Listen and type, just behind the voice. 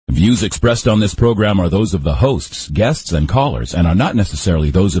Views expressed on this program are those of the hosts, guests, and callers, and are not necessarily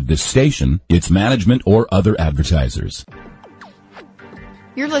those of this station, its management, or other advertisers.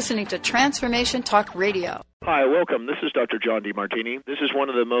 You're listening to Transformation Talk Radio. Hi, welcome. This is Dr. John DeMartini. This is one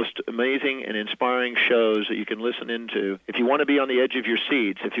of the most amazing and inspiring shows that you can listen into. If you want to be on the edge of your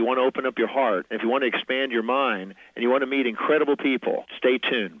seats, if you want to open up your heart, if you want to expand your mind, and you want to meet incredible people, stay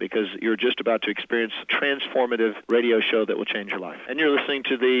tuned because you're just about to experience a transformative radio show that will change your life. And you're listening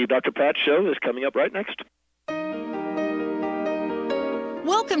to the Dr. Pat Show that's coming up right next.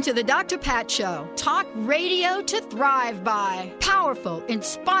 Welcome to the Dr. Pat Show. Talk radio to thrive by. Powerful,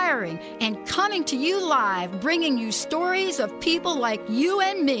 inspiring, and coming to you live, bringing you stories of people like you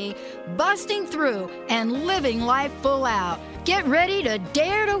and me, busting through and living life full out. Get ready to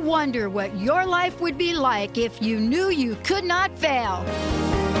dare to wonder what your life would be like if you knew you could not fail.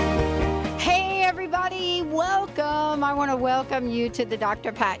 Hey, everybody, welcome. I want to welcome you to the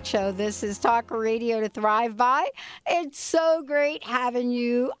Dr. Pat Show. This is Talk Radio to Thrive By. It's so great having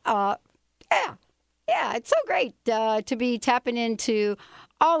you. It's so great to be tapping into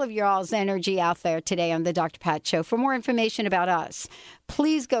all of y'all's energy out there today on the Dr. Pat Show. For more information about us,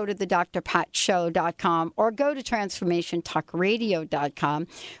 please go to thedrpatshow.com or go to transformationtalkradio.com.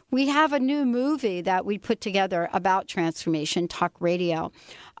 We have a new movie that we put together about Transformation Talk Radio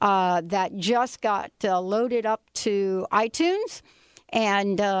that just got loaded up to iTunes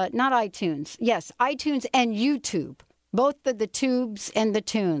and not iTunes. Yes, iTunes and YouTube. Both the tubes and the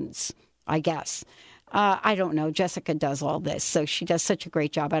tunes, I guess. I don't know. Jessica does all this, so she does such a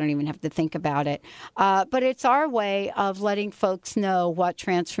great job. I don't even have to think about it. But it's our way of letting folks know what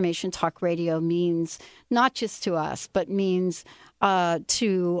Transformation Talk Radio means, not just to us, but means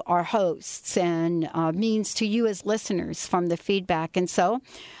to our hosts and means to you as listeners from the feedback. And so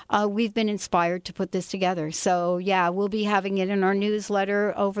we've been inspired to put this together. So, yeah, we'll be having it in our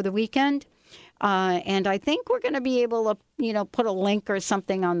newsletter over the weekend. And I think we're going to be able to, put a link or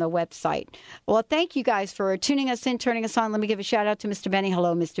something on the website. Well, thank you guys for tuning us in, turning us on. Let me give a shout out to Mr. Benny.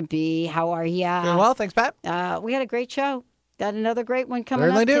 Hello, Mr. B. How are you? Doing well. Thanks, Pat. We had a great show. Got another great one coming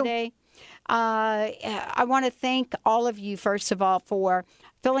up today. I want to thank all of you, first of all, for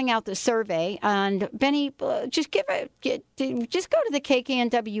filling out the survey. And Benny, just go to the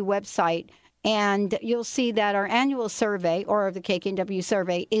KKNW website, and you'll see that our annual survey, or the KKNW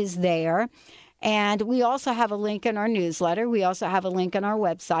survey, is there. And we also have a link in our newsletter. We also have a link on our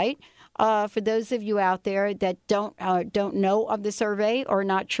website. For those of you out there that don't know of the survey or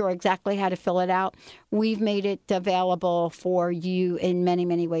not sure exactly how to fill it out, we've made it available for you in many,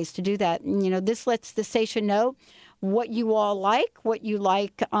 many ways to do that. And, this lets the station know what you all like, what you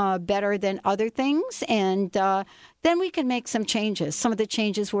like better than other things, and then we can make some changes. Some of the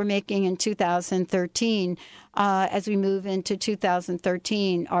changes we're making in 2013 as we move into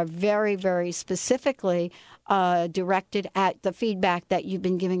 2013 are very, very specifically directed at the feedback that you've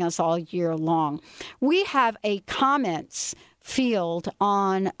been giving us all year long. We have a comments field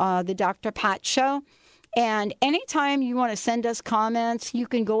on the Dr. Pat Show, and anytime you want to send us comments, you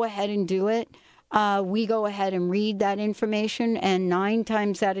can go ahead and do it. We go ahead and read that information, and 9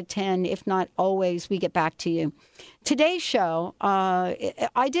 times out of 10, if not always, we get back to you. Today's show,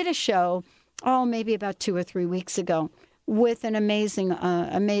 I did a show, maybe about 2 or 3 weeks ago, with an amazing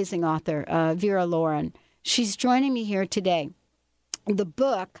author, Vera Lauren. She's joining me here today. The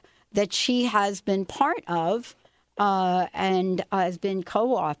book that she has been part of and has been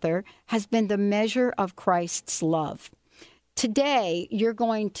co-author has been The Measure of Christ's Love. Today, you're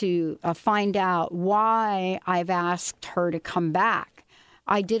going to find out why I've asked her to come back.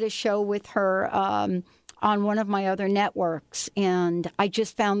 I did a show with her on one of my other networks, and I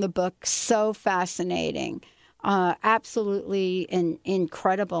just found the book so fascinating, absolutely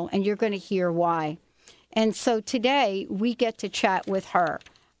incredible, and you're going to hear why. And so today, we get to chat with her.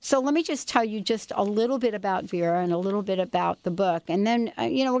 So let me just tell you just a little bit about Vera and a little bit about the book, and then,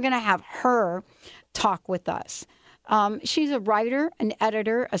 we're going to have her talk with us. She's a writer, an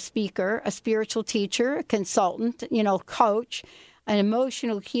editor, a speaker, a spiritual teacher, a consultant, coach, an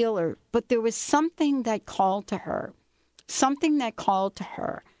emotional healer. But there was something that called to her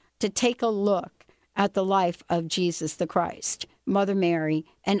to take a look at the life of Jesus the Christ, Mother Mary,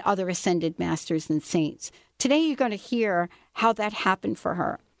 and other ascended masters and saints. Today you're going to hear how that happened for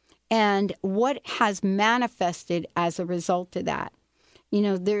her and what has manifested as a result of that.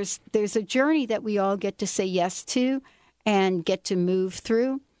 There's a journey that we all get to say yes to and get to move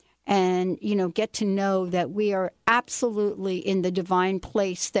through and, get to know that we are absolutely in the divine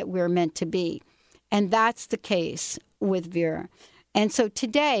place that we're meant to be. And that's the case with Vera. And so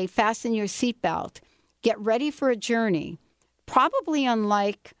today, fasten your seatbelt, get ready for a journey, probably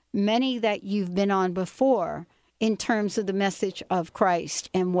unlike many that you've been on before in terms of the message of Christ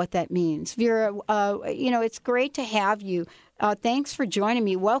and what that means. Vera, it's great to have you. Thanks for joining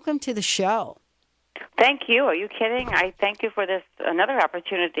me. Welcome to the show. Thank you. Are you kidding? I thank you for this another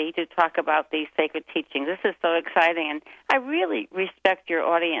opportunity to talk about these sacred teachings. This is so exciting, and I really respect your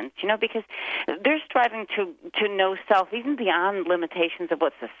audience, because they're striving to know self, even beyond limitations of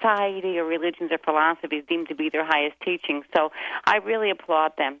what society or religions or philosophies deem to be their highest teachings. So I really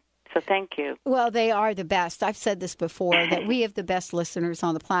applaud them. So thank you. Well, they are the best. I've said this before, that we have the best listeners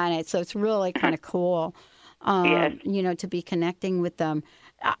on the planet, so it's really kind of cool, yes. To be connecting with them.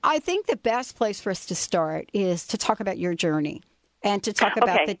 I think the best place for us to start is to talk about your journey and to talk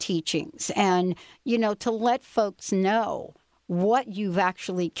about the teachings and, to let folks know what you've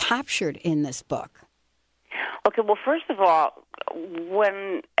actually captured in this book. Okay, well, first of all,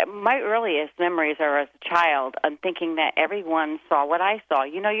 when my earliest memories are as a child, I'm thinking that everyone saw what I saw.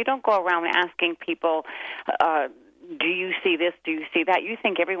 You don't go around asking people, do you see this, do you see that? You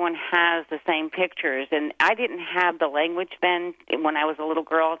think everyone has the same pictures. And I didn't have the language then when I was a little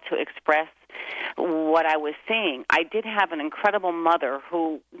girl to express what I was seeing. I did have an incredible mother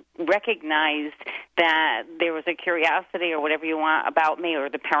who recognized that there was a curiosity or whatever you want about me, or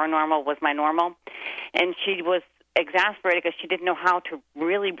the paranormal was my normal. And she was exasperated because she didn't know how to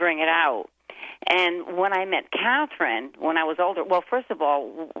really bring it out. And when I met Catherine, when I was older, well, first of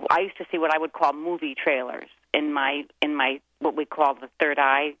all, I used to see what I would call movie trailers in my what we call the third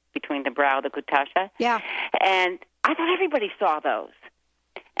eye between the brow, the kutasha. Yeah. And I thought everybody saw those.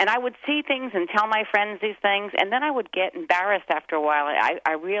 And I would see things and tell my friends these things, and then I would get embarrassed after a while.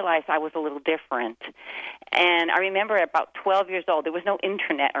 I realized I was a little different. And I remember at about 12 years old, there was no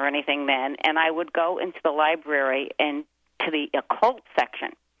internet or anything then, and I would go into the library and to the occult section,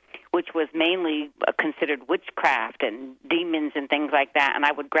 which was mainly considered witchcraft and demons and things like that. And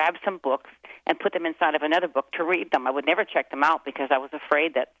I would grab some books and put them inside of another book to read them. I would never check them out because I was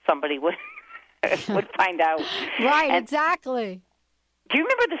afraid that somebody would find out. Right, exactly. Do you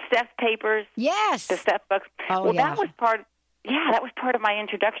remember the Seth papers? Yes. The Seth books? Oh, well, yeah. that was part of my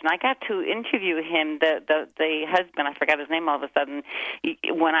introduction. I got to interview him, the husband, I forgot his name all of a sudden,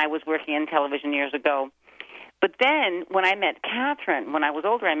 when I was working in television years ago. But then when I met Catherine, when I was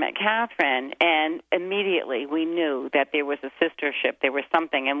older, I met Catherine, and immediately we knew that there was a sistership, there was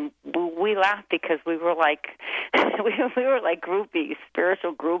something, and we laughed because we were like we were like groupies,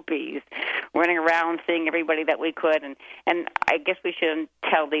 spiritual groupies, running around seeing everybody that we could. And I guess we should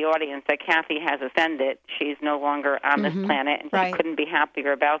tell the audience that Kathy has ascended. She's no longer on this planet, and she couldn't be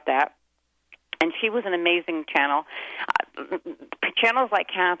happier about that. And she was an amazing channel. Channels like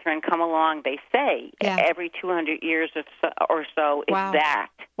Catherine come along, they say, every 200 years or so, if that.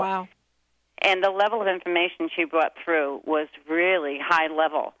 Wow. And the level of information she brought through was really high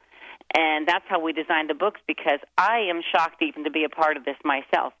level. And that's how we designed the books, because I am shocked even to be a part of this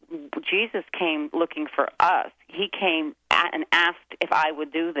myself. Jesus came looking for us. He came and asked if I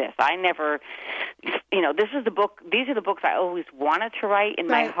would do this. I never, this is the book. These are the books I always wanted to write in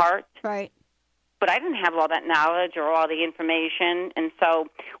my heart. Right. But I didn't have all that knowledge or all the information, and so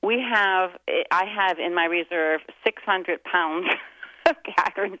I have in my reserve 600 pounds of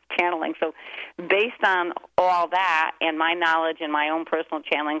Catherine's channeling. So based on all that and my knowledge and my own personal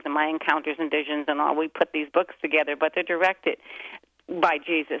channelings and my encounters and visions and all, we put these books together, but they're directed by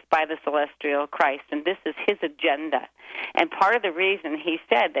Jesus, by the celestial Christ, and this is his agenda. And part of the reason he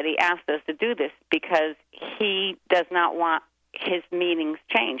said that he asked us to do this, because he does not want his meanings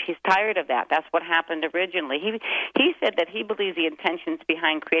change. He's tired of that. That's what happened originally. He said that he believes the intentions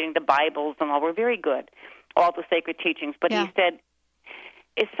behind creating the Bibles and all were very good, all the sacred teachings, but he said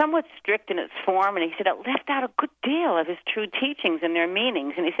it's somewhat strict in its form, and he said it left out a good deal of his true teachings and their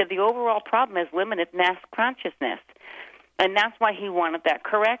meanings, and he said the overall problem is limited mass consciousness, and that's why he wanted that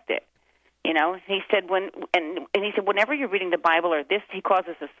corrected. He said he said whenever you're reading the Bible or this, he calls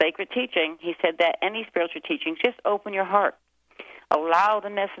this a sacred teaching, he said that any spiritual teaching, just open your heart. Allow the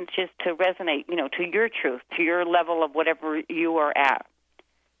messages to resonate, to your truth, to your level of whatever you are at.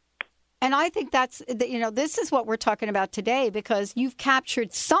 And I think that's, this is what we're talking about today, because you've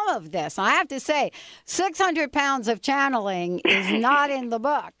captured some of this. I have to say, 600 pounds of channeling is not in the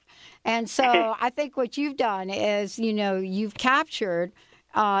book. And so I think what you've done is, you've captured,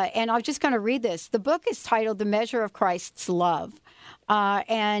 and I'm just going to read this. The book is titled The Measure of Christ's Love.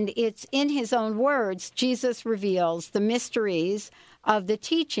 And it's in his own words. Jesus reveals the mysteries of the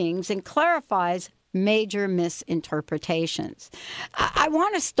teachings and clarifies major misinterpretations. I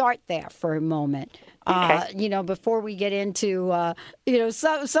want to start there for a moment, before we get into,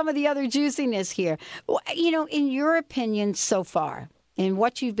 some of the other juiciness here. In your opinion so far, in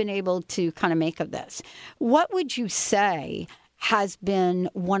what you've been able to kind of make of this, what would you say has been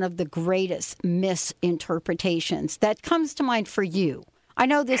one of the greatest misinterpretations that comes to mind for you? I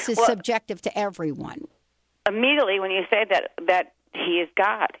know this is subjective to everyone. Immediately when you say that he is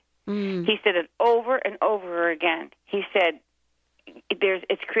God, he said it over and over again. He said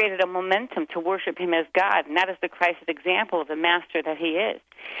it's created a momentum to worship him as God, and that is the Christ example of the master that he is.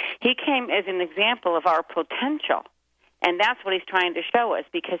 He came as an example of our potential, and that's what he's trying to show us,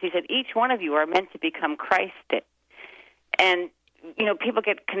 because he said each one of you are meant to become Christed. And, people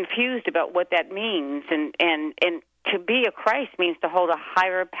get confused about what that means, and to be a Christ means to hold a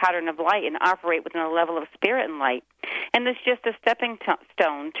higher pattern of light and operate within a level of spirit and light. And it's just a stepping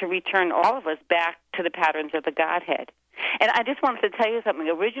stone to return all of us back to the patterns of the Godhead. And I just wanted to tell you something.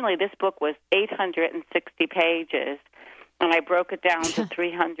 Originally, this book was 860 pages, and I broke it down to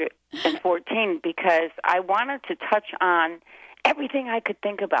 314 because I wanted to touch on everything I could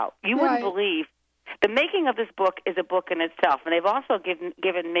think about. You wouldn't believe. The making of this book is a book in itself, and they've also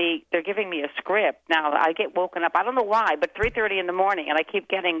giving me a script. Now, I get woken up, I don't know why, but 3:30 in the morning, and I keep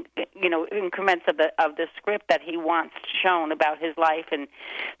getting, increments of the script that he wants shown about his life, and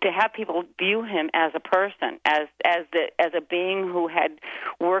to have people view him as a person, as a being who had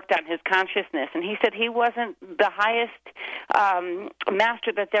worked on his consciousness. And he said he wasn't the highest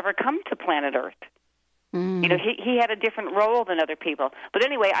master that's ever come to planet Earth. He had a different role than other people. But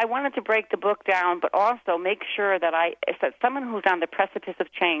anyway, I wanted to break the book down, but also make sure that someone who's on the precipice of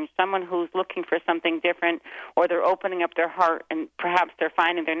change, someone who's looking for something different, or they're opening up their heart, and perhaps they're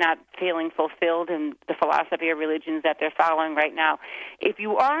finding they're not feeling fulfilled in the philosophy or religions that they're following right now. If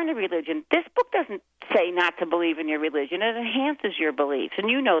you are in a religion, this book doesn't say not to believe in your religion. It enhances your beliefs, and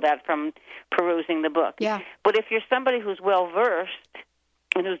you know that from perusing the book. Yeah. But if you're somebody who's well-versed,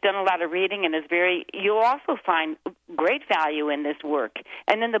 and who's done a lot of reading and you'll also find great value in this work.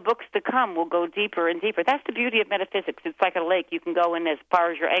 And then the books to come will go deeper and deeper. That's the beauty of metaphysics. It's like a lake. You can go in as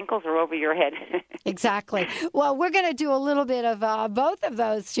far as your ankles or over your head. Exactly. Well, we're going to do a little bit of both of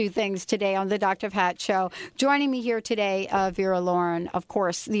those two things today on the Dr. Pat Show. Joining me here today, Vera Lauren, of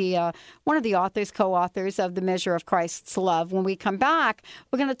course, the one of the co-authors of The Measure of Christ's Love. When we come back,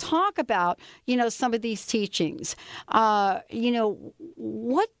 we're going to talk about, some of these teachings.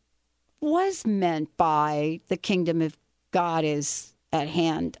 What was meant by the kingdom of God is at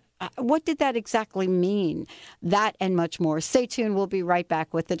hand? What did that exactly mean? That and much more. Stay tuned. We'll be right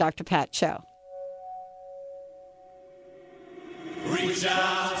back with the Dr. Pat Show. Reach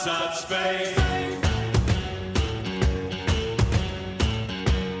out, touch faith.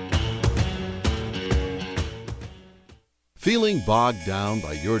 Feeling bogged down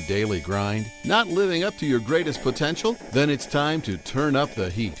by your daily grind? Not living up to your greatest potential? Then it's time to turn up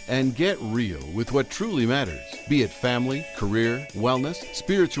the heat and get real with what truly matters. Be it family, career, wellness,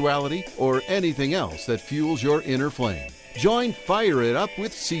 spirituality, or anything else that fuels your inner flame. Join Fire It Up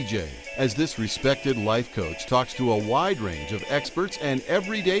with CJ as this respected life coach talks to a wide range of experts and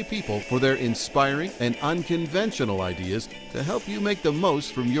everyday people for their inspiring and unconventional ideas to help you make the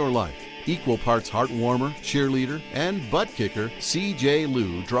most from your life. Equal parts heartwarmer, cheerleader, and butt kicker, CJ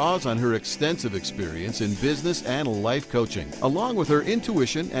Liu draws on her extensive experience in business and life coaching, along with her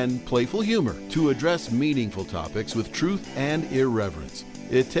intuition and playful humor, to address meaningful topics with truth and irreverence.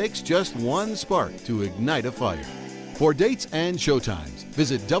 It takes just one spark to ignite a fire. For dates and showtimes,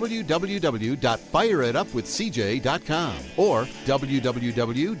 visit www.fireitupwithcj.com or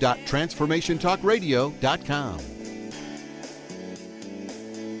www.transformationtalkradio.com.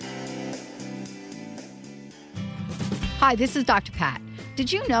 Hi, this is Dr. Pat.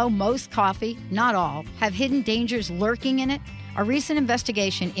 Did you know most coffee, not all, have hidden dangers lurking in it? A recent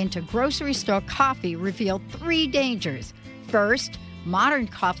investigation into grocery store coffee revealed 3 dangers. First, modern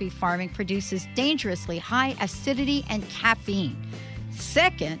coffee farming produces dangerously high acidity and caffeine.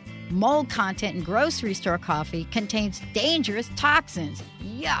 Second, mold content in grocery store coffee contains dangerous toxins.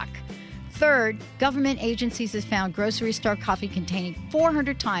 Yuck! Third, government agencies have found grocery store coffee containing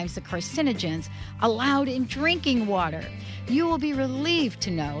 400 times the carcinogens allowed in drinking water. You will be relieved to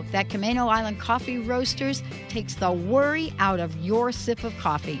know that Camino Island Coffee Roasters takes the worry out of your sip of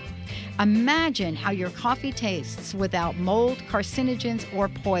coffee. Imagine how your coffee tastes without mold, carcinogens, or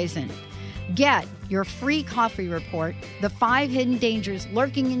poison. Get your free coffee report, The 5 Hidden Dangers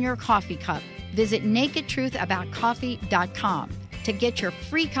Lurking in Your Coffee Cup. Visit nakedtruthaboutcoffee.com to get your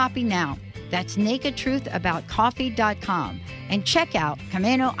free copy now. That's nakedtruthaboutcoffee.com. And check out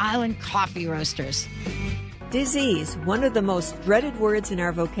Camino Island Coffee Roasters. Disease, one of the most dreaded words in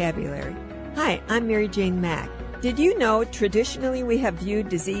our vocabulary. Hi, I'm Mary Jane Mack. Did you know traditionally we have viewed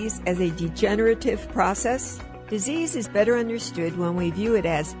disease as a degenerative process? Disease is better understood when we view it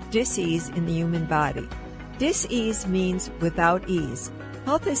as dis-ease in the human body. Dis-ease means without ease.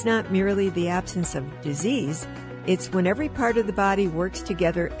 Health is not merely the absence of disease, it's when every part of the body works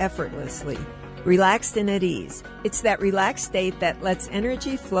together effortlessly, relaxed and at ease. It's that relaxed state that lets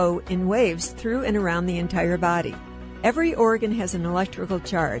energy flow in waves through and around the entire body. Every organ has an electrical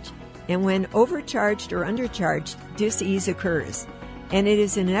charge, and when overcharged or undercharged, dis-ease occurs. And it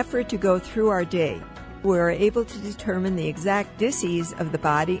is an effort to go through our day. We are able to determine the exact dis-ease of the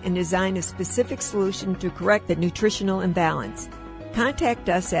body and design a specific solution to correct the nutritional imbalance. Contact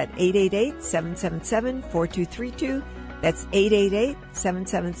us at 888-777-4232. That's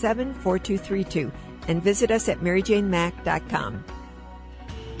 888-777-4232. And visit us at maryjanemack.com.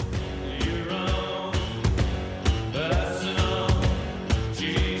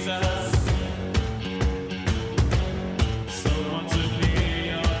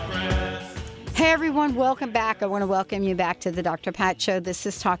 Hey everyone, welcome back. I want to welcome you back to the Dr. Pat Show. This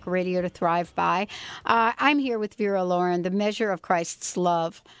is Talk Radio to Thrive By. I'm here with Vera Lauren, The Measure of Christ's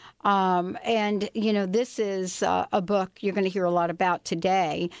Love. And, you know, this is a book you're going to hear a lot about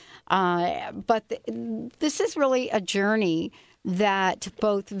today. But this is really a journey that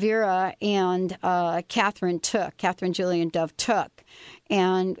both Vera and Catherine Julian Dove took.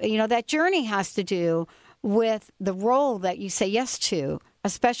 And, you know, that journey has to do with the role that you say yes to,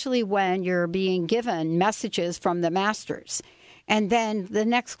 especially when you're being given messages from the masters. And then the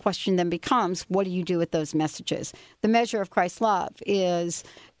next question then becomes, what do you do with those messages? The Measure of Christ's Love is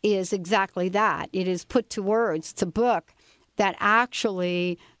exactly that. It is put to words. It's a book that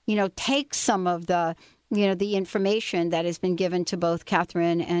actually, you know, takes some of the, you know, the information that has been given to both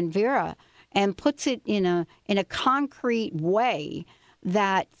Catherine and Vera and puts it in a concrete way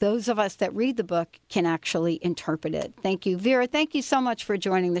that those of us that read the book can actually interpret it. Thank you. Vera, thank you so much for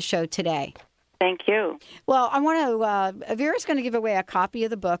joining the show today. Thank you. Well, I want to, Vera's going to give away a copy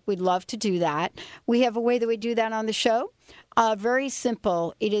of the book. We'd love to do that. We have a way that we do that on the show. Very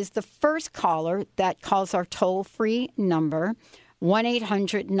simple. It is the first caller that calls our toll-free number,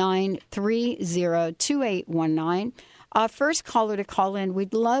 1-800-930-2819. First caller to call in,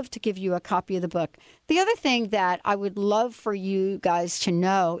 we'd love to give you a copy of the book. The other thing that I would love for you guys to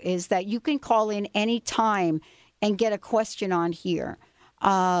know is that you can call in any time and get a question on here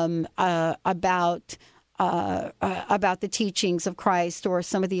about the teachings of Christ or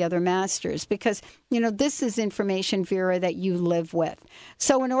some of the other masters, because, you know, this is information, Vera, that you live with.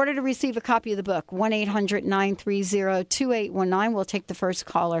 So in order to receive a copy of the book, 1-800-930-2819, we'll take the first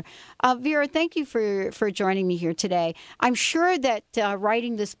caller. Vera, thank you for joining me here today. I'm sure that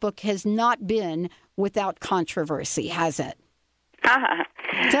writing this book has not been without controversy, has it?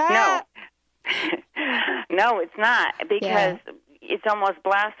 No. No, it's not, because it's almost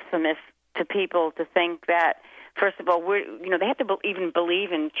blasphemous to people to think that, first of all, they have to even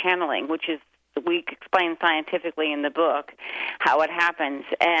believe in channeling, which is, we explain scientifically in the book how it happens,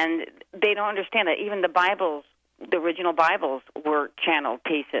 and they don't understand that even the Bibles, the original Bibles, were channeled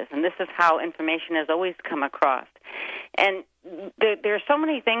pieces, and this is how information has always come across. And there are so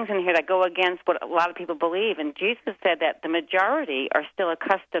many things in here that go against what a lot of people believe, and Jesus said that the majority are still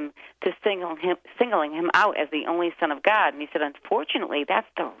accustomed to singling him out as the only Son of God, and he said, unfortunately, that's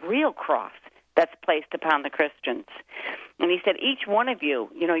the real cross that's placed upon the Christians. And he said, each one of you,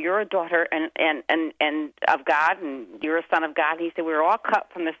 you know, you're a daughter and of God, and you're a son of God. And he said, we're all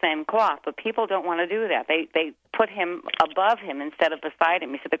cut from the same cloth, but people don't want to do that. They put him above him instead of beside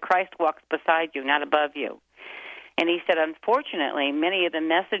him. He said, the Christ walks beside you, not above you. And he said, unfortunately, many of the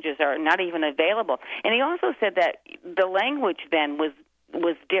messages are not even available. And he also said that the language then was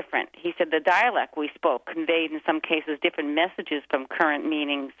different. He said the dialect we spoke conveyed in some cases different messages from current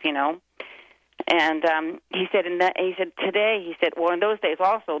meanings, you know. And he said today, he said, well, in those days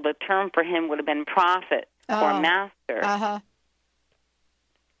also, the term for him would have been prophet or master.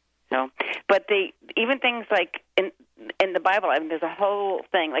 So, but even things like in the Bible, I mean, there's a whole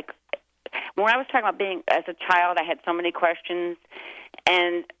thing. Like when I was talking about being as a child, I had so many questions,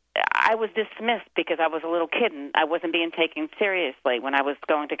 and I was dismissed because I was a little kid and I wasn't being taken seriously when I was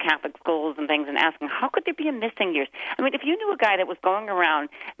going to Catholic schools and things and asking, how could there be a missing years? I mean, if you knew a guy that was going around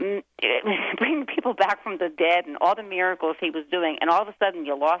bringing people back from the dead and all the miracles he was doing, and all of a sudden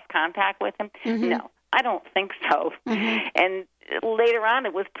you lost contact with him, no, I don't think so. And later on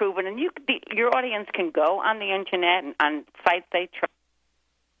it was proven, and your audience can go on the Internet and on sites they trust.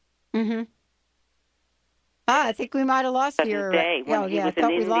 I think we might have lost your... Day when he was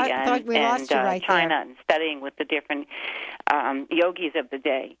in India and China there. And studying with the different yogis of the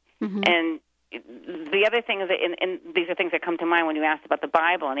day. And the other thing is, and these are things that come to mind when you asked about the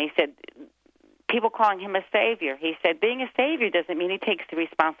Bible, and he said people calling him a savior. He said being a savior doesn't mean he takes the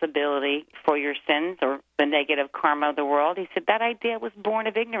responsibility for your sins or the negative karma of the world. He said that idea was born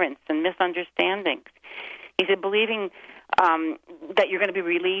of ignorance and misunderstandings. He said believing that you're going to be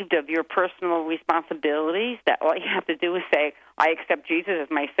relieved of your personal responsibilities, that all you have to do is say, I accept Jesus as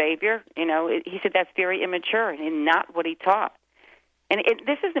my Savior. He said that's very immature and not what he taught. And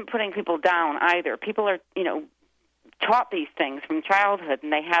this isn't putting people down either. People are, taught these things from childhood,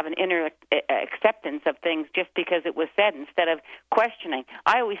 and they have an inner acceptance of things just because it was said instead of questioning.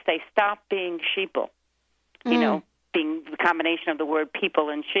 I always say stop being sheeple, being the combination of the word people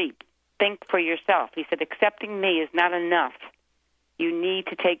and sheep. Think for yourself. He said, accepting me is not enough. You need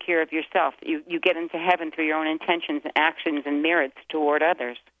to take care of yourself. You get into heaven through your own intentions and actions and merits toward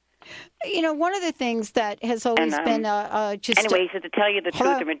others. One of the things that has always been just... Anyway, he said, to tell you the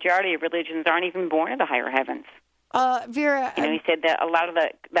truth, the majority of religions aren't even born of the higher heavens. Vera... he said that a lot of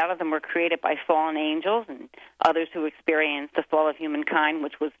them were created by fallen angels and others who experienced the fall of humankind,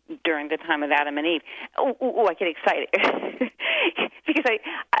 which was during the time of Adam and Eve. Oh, I get excited. Because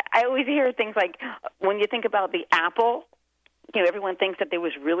I always hear things like, when you think about the apple, everyone thinks that there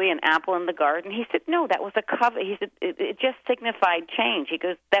was really an apple in the garden. He said, no, that was a covenant. He said, it just signified change. He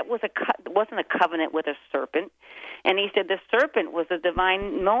goes, that wasn't a covenant with a serpent. And he said the serpent was a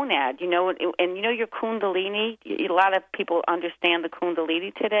divine monad, and your kundalini, a lot of people understand the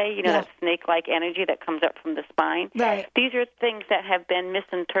kundalini today, that snake-like energy that comes up from the spine. Right. These are things that have been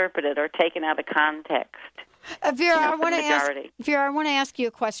misinterpreted or taken out of context. Vera, I want to ask you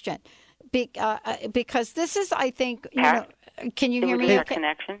a question. Because this is, I think, can you hear me? Our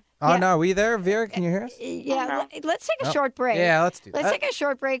connection? Oh, no, are we there, Vera? Can you hear us? Yeah, let's take a short break. Yeah, let's do that. Let's take a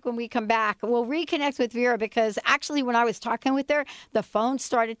short break. When we come back, we'll reconnect with Vera, because actually when I was talking with her, the phone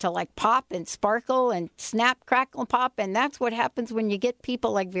started to pop and sparkle and snap, crackle, and pop, and that's what happens when you get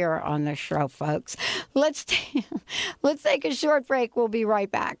people like Vera on the show, folks. Let's take a short break. We'll be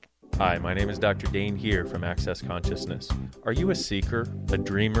right back. Hi, my name is Dr. Dane here from Access Consciousness. Are you a seeker, a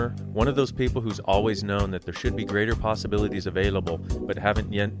dreamer, one of those people who's always known that there should be greater possibilities available but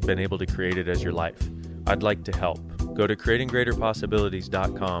haven't yet been able to create it as your life? I'd like to help. Go to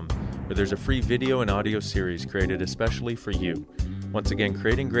creatinggreaterpossibilities.com, where there's a free video and audio series created especially for you. Once again,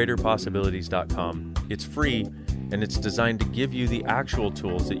 creatinggreaterpossibilities.com. It's free, and it's designed to give you the actual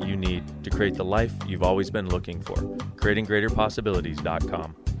tools that you need to create the life you've always been looking for.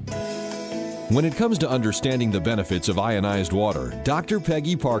 creatinggreaterpossibilities.com. When it comes to understanding the benefits of ionized water, Dr.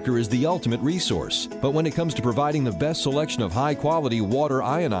 Peggy Parker is the ultimate resource. But when it comes to providing the best selection of high-quality water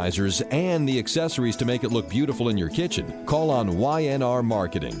ionizers and the accessories to make it look beautiful in your kitchen, call on YNR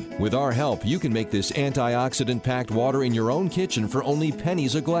Marketing. With our help, you can make this antioxidant-packed water in your own kitchen for only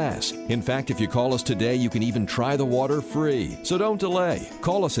pennies a glass. In fact, if you call us today, you can even try the water free. So don't delay.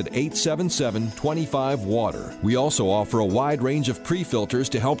 Call us at 877-25-WATER. We also offer a wide range of pre-filters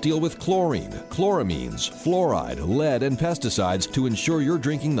to help deal with chlorine, chloramines, fluoride, lead, and pesticides to ensure you're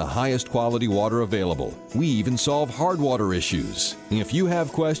drinking the highest quality water available. We even solve hard water issues. If you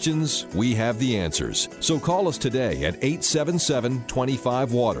have questions, we have the answers. So call us today at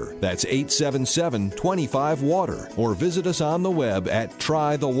 877-25-WATER. That's 877-25-WATER. Or visit us on the web at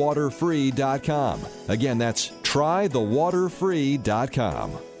trythewaterfree.com. Again, that's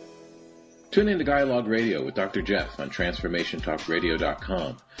trythewaterfree.com. Tune in to Dialogue Radio with Dr. Jeff on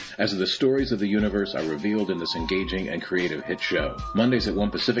TransformationTalkRadio.com as the stories of the universe are revealed in this engaging and creative hit show. Mondays at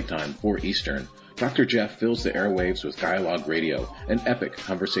 1 Pacific Time, 4 Eastern, Dr. Jeff fills the airwaves with Dialogue Radio, an epic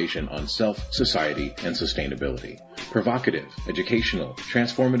conversation on self, society, and sustainability. Provocative, educational,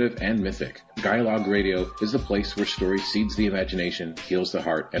 transformative, and mythic, Dialogue Radio is the place where story seeds the imagination, heals the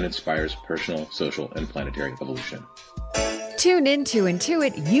heart, and inspires personal, social, and planetary evolution. Tune into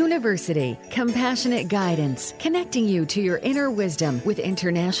Intuit University, compassionate guidance, connecting you to your inner wisdom with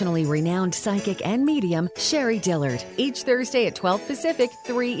internationally renowned psychic and medium Sherry Dillard. Each Thursday at 12 Pacific,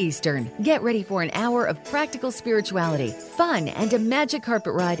 3 Eastern. Get ready for an hour of practical spirituality, fun, and a magic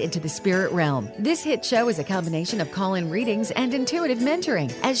carpet ride into the spirit realm. This hit show is a combination of call-in readings and intuitive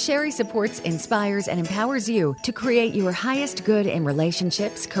mentoring, as Sherry supports, inspires, and empowers you to create your highest good in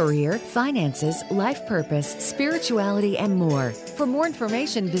relationships, career, finances, life purpose, spirituality, and more. For more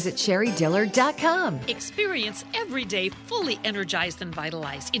information, visit SherryDillard.com. Experience every day fully energized and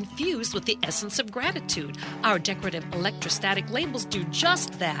vitalized, infused with the essence of gratitude. Our decorative electrostatic labels do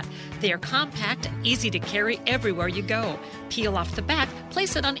just that. They are compact and easy to carry everywhere you go. Peel off the back,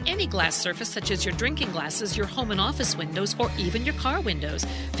 place it on any glass surface such as your drinking glasses, your home and office windows, or even your car windows.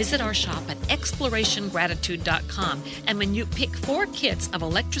 Visit our shop at ExplorationGratitude.com, and when you pick 4 kits of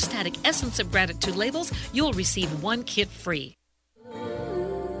electrostatic essence of gratitude labels, you'll receive 1 kit free.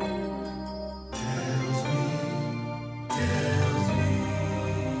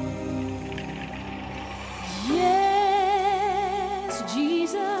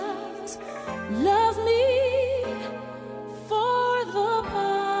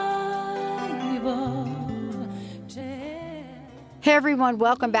 Hey, everyone.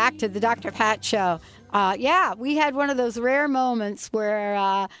 Welcome back to the Dr. Pat Show. We had one of those rare moments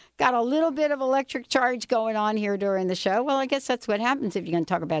where got a little bit of electric charge going on here during the show. Well, I guess that's what happens if you're going to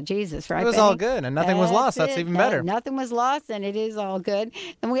talk about Jesus, right? It was all good, and nothing was lost. That's even better. Nothing was lost, and it is all good.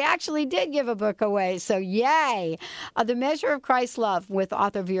 And we actually did give a book away, so yay. The Measure of Christ's Love with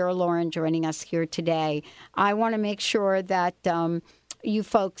author Vera Lauren joining us here today. I want to make sure that you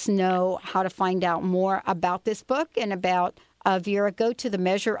folks know how to find out more about this book and about Vera. Go to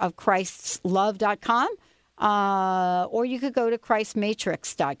themeasureofchristlove.com, or you could go to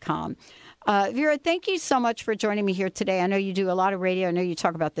christmatrix.com. Vera, thank you so much for joining me here today. I know you do a lot of radio. I know you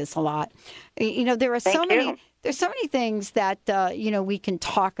talk about this a lot. You know, there's so many things that we can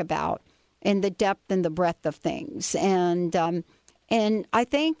talk about in the depth and the breadth of things, and I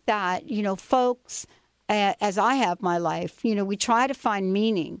think that folks, as I have my life, we try to find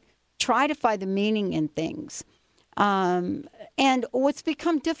meaning, try to find the meaning in things. And what's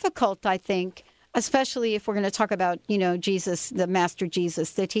become difficult, I think, especially if we're going to talk about, Jesus, the Master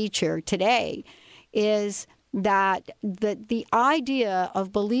Jesus, the teacher today, is that the idea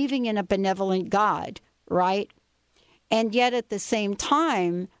of believing in a benevolent God, right? And yet at the same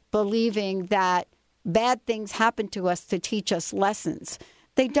time, believing that bad things happen to us to teach us lessons.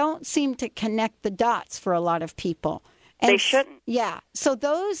 They don't seem to connect the dots for a lot of people. And they shouldn't. Yeah. So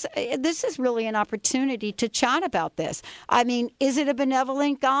this is really an opportunity to chat about this. I mean, is it a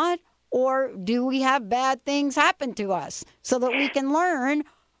benevolent God, or do we have bad things happen to us so that we can learn?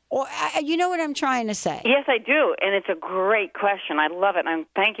 Or you know what I'm trying to say? Yes, I do, and it's a great question. I love it, and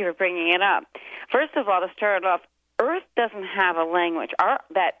thank you for bringing it up. First of all, to start off, Earth doesn't have a language.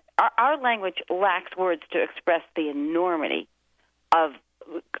 Our language lacks words to express the enormity of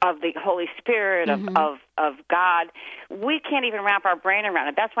the Holy Spirit, of God. We can't even wrap our brain around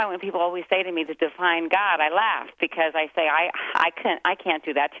it. That's why when people always say to me to define God, I laugh, because I say I can't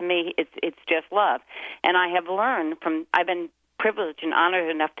do that. To me, it's just love. And I have learned I've been privileged and honored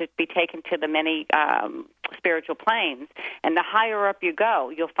enough to be taken to the many spiritual planes. And the higher up you go,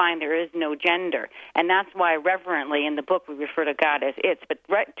 you'll find there is no gender. And that's why reverently in the book we refer to God as it's. But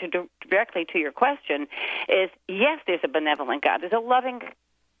directly to your question is, yes, there's a benevolent God. There's a loving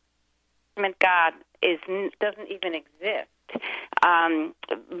God doesn't even exist.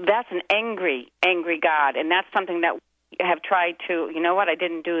 That's an angry God. And that's something that we have tried to, you know what, I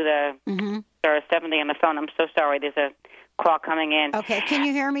didn't do the star 70 on the phone. I'm so sorry. There's a call coming in. Okay. Can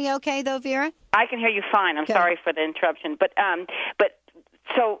you hear me okay, though, Vera? I can hear you fine. I'm sorry for the interruption. But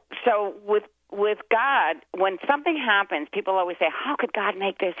with God, when something happens, people always say, how could God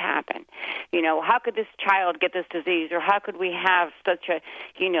make this happen? How could this child get this disease? Or how could we have such a,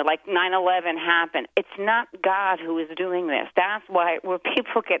 like 9/11 happen? It's not God who is doing this. That's where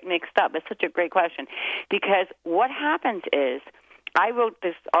people get mixed up. It's such a great question. Because what happens is, I wrote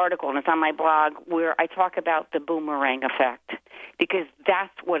this article, and it's on my blog, where I talk about the boomerang effect, because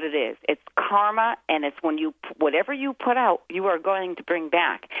that's what it is. It's karma, and it's whatever you put out, you are going to bring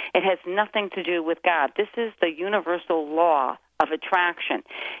back. It has nothing to do with God. This is the universal law of attraction.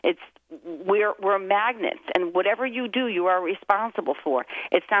 We're magnets, and whatever you do, you are responsible for.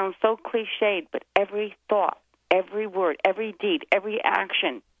 It sounds so cliched, but every thought, every word, every deed, every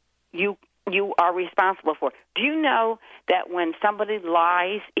action, you are responsible for. Do you know that when somebody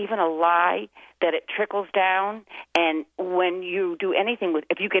lies, even a lie, that it trickles down? And when you do anything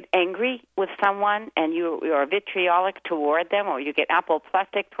if you get angry with someone and you're vitriolic toward them, or you get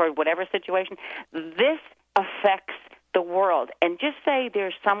apoplectic toward whatever situation, this affects the world. And just say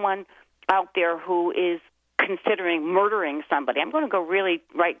there's someone out there who is considering murdering somebody. I'm going to go really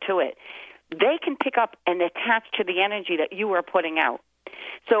right to it. They can pick up and attach to the energy that you are putting out.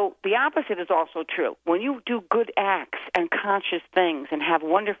 So the opposite is also true. When you do good acts and conscious things and have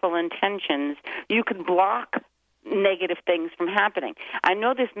wonderful intentions, you can block negative things from happening. I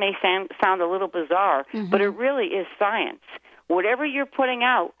know this may sound a little bizarre, but it really is science. Whatever you're putting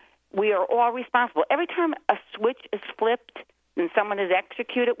out, we are all responsible. Every time a switch is flipped and someone is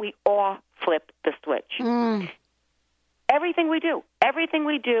executed, we all flip the switch. Everything we do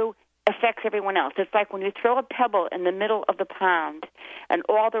affects everyone else. It's like when you throw a pebble in the middle of the pond and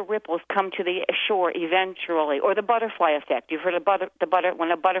all the ripples come to the shore eventually, or the butterfly effect. You've heard of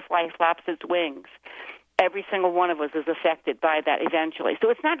when a butterfly flaps its wings. Every single one of us is affected by that eventually.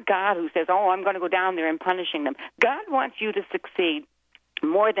 So it's not God who says, I'm going to go down there and punishing them. God wants you to succeed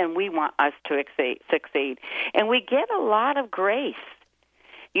more than we want us to succeed. And we get a lot of grace.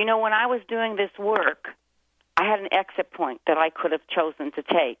 When I was doing this work, I had an exit point that I could have chosen to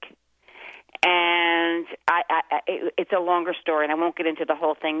take. And it's a longer story, and I won't get into the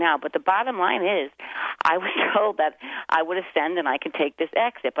whole thing now. But the bottom line is, I was told that I would ascend and I could take this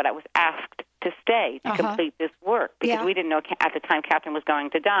exit, but I was asked to stay to complete this work because we didn't know at the time Catherine was going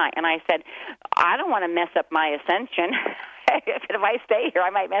to die. And I said, I don't want to mess up my ascension. If I stay here, I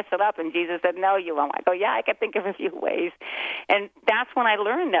might mess it up. And Jesus said, no, you won't. I go, yeah, I can think of a few ways. And that's when I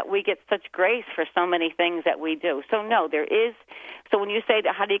learned that we get such grace for so many things that we do. So, no, there is. So when you say,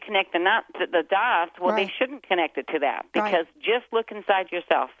 how do you connect the dots, well, they shouldn't connect it to that because just look inside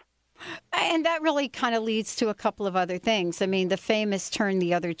yourself. And that really kind of leads to a couple of other things. I mean, the famous turn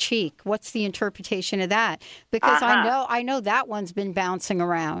the other cheek. What's the interpretation of that? Because I know that one's been bouncing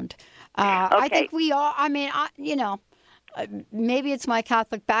around. I think we all, maybe it's my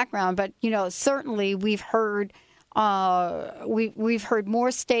Catholic background, but, certainly we've heard we've heard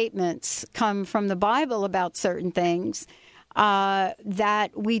more statements come from the Bible about certain things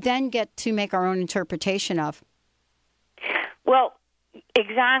that we then get to make our own interpretation of. Well,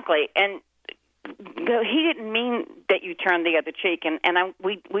 exactly. And he didn't mean that you turn the other cheek. And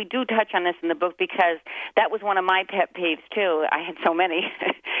we do touch on this in the book because that was one of my pet peeves, too. I had so many.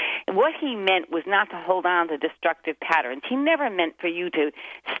 What he meant was not to hold on to destructive patterns. He never meant for you to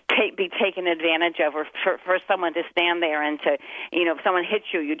be taken advantage of or for someone to stand there and to, if someone hits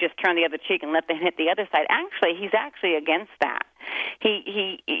you, you just turn the other cheek and let them hit the other side. Actually, he's actually against that.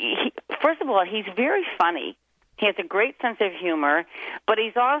 He first of all, he's very funny. He has a great sense of humor, but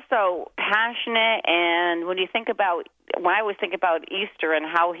he's also passionate. And when I always think about Easter and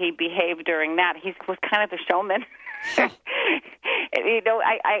how he behaved during that, he was kind of a showman.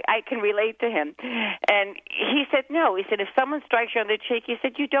 I can relate to him. And he said, no. He said, if someone strikes you on the cheek, he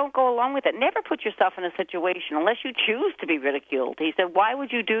said, you don't go along with it. Never put yourself in a situation unless you choose to be ridiculed. He said, why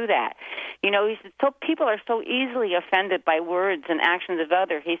would you do that? He said, so people are so easily offended by words and actions of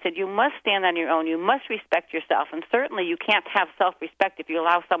others. He said, you must stand on your own. You must respect yourself. And certainly you can't have self-respect if you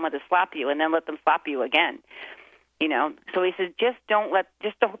allow someone to slap you and then let them slap you again. So he says, just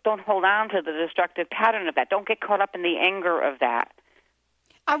don't hold on to the destructive pattern of that. Don't get caught up in the anger of that.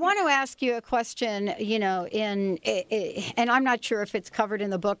 I want to ask you a question, and I'm not sure if it's covered in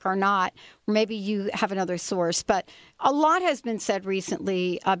the book or not. Maybe you have another source, but a lot has been said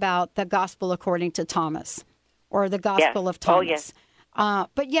recently about the gospel according to Thomas, or the gospel of Thomas. Oh, yes.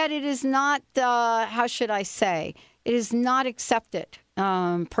 But yet it is not, how should I say, it is not accepted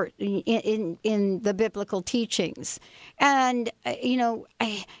in the biblical teachings. And,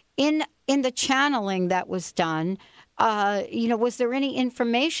 in the channeling that was done, was there any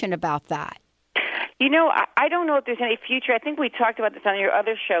information about that? I don't know if there's any future. I think we talked about this on your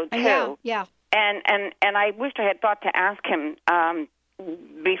other show, too. Yeah. And I wished I had thought to ask him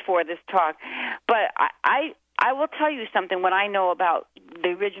before this talk. But I will tell you something, what I know about the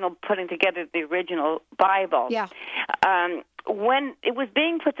original, putting together the original Bible. Yeah. When it was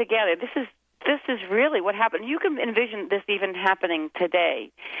being put together, this is really what happened. You can envision this even happening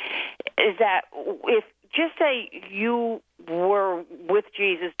today, is that if, just say you were with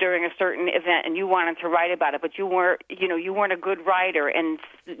Jesus during a certain event and you wanted to write about it, but you weren't a good writer, and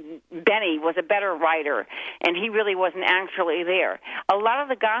Benny was a better writer, and he really wasn't actually there. A lot of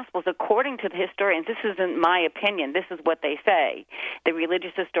the Gospels, according to the historians, this isn't my opinion, this is what they say, the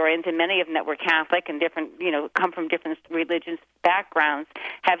religious historians, and many of them that were Catholic and different, come from different religious backgrounds,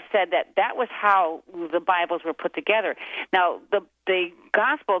 have said that was how the Bibles were put together. Now, the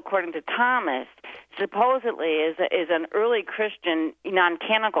Gospel, according to Thomas, supposedly is an early Christian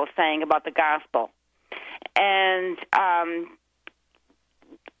non-canonical saying about the Gospel. And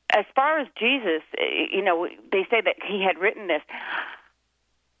as far as Jesus, they say that he had written this.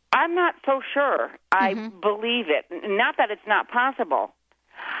 I'm not so sure. I believe it. Not that it's not possible.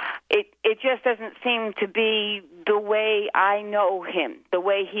 It just doesn't seem to be the way I know him, the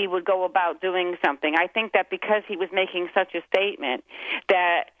way he would go about doing something. I think that because he was making such a statement,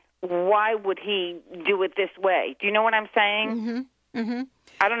 that why would he do it this way? Do you know what I'm saying?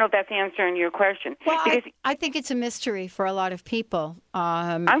 I don't know if that's answering your question. Well, I think it's a mystery for a lot of people.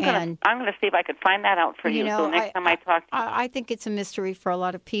 I'm going to see if I could find that out for you. So next time I talk to you. I think it's a mystery for a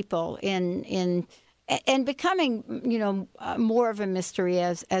lot of people in becoming, more of a mystery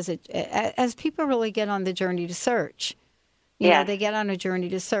as people really get on the journey to search. They get on a journey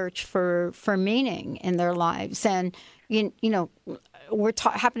to search for meaning in their lives, and we're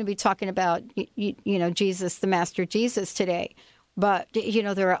happen to be talking about Jesus, the Master Jesus today, but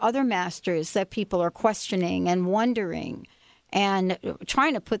there are other masters that people are questioning and wondering and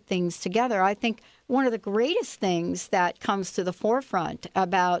trying to put things together. I think one of the greatest things that comes to the forefront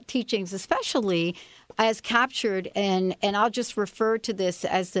about teachings, especially as captured, and I'll just refer to this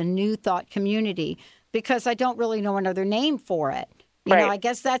as the New Thought community, because I don't really know another name for it. I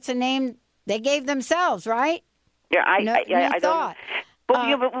guess that's a name They gave themselves, right? Yeah, I thought.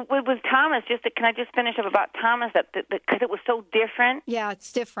 don't know. But with Thomas, can I just finish up about Thomas? Because it was so different. Yeah,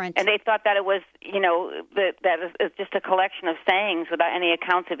 it's different. And they thought that it was, that it's just a collection of sayings without any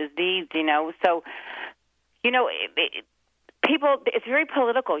accounts of his deeds, So, people, it's very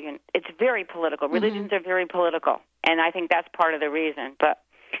political. It's very political. Religions are very political. And I think that's part of the reason. But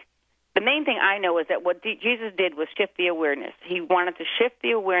the main thing I know is that what Jesus did was shift the awareness. He wanted to shift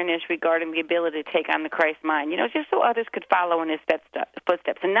the awareness regarding the ability to take on the Christ mind, just so others could follow in his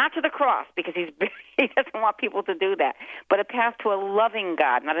footsteps. And not to the cross, because he doesn't want people to do that, but a path to a loving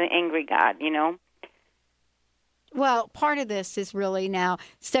God, not an angry God, Well, part of this is really now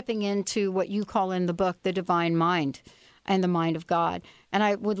stepping into what you call in the book the divine mind and the mind of God. And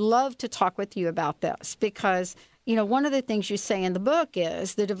I would love to talk with you about this because one of the things you say in the book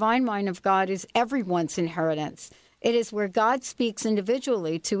is the divine mind of God is everyone's inheritance. It is where God speaks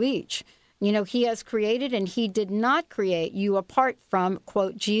individually to each. He has created and he did not create you apart from,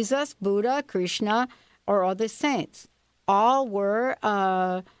 quote, Jesus, Buddha, Krishna, or other saints. All were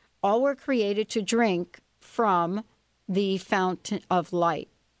created to drink from the fountain of light.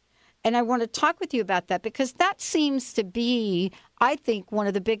 And I want to talk with you about that because that seems to be, I think, one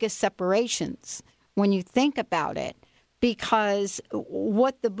of the biggest separations when you think about it, because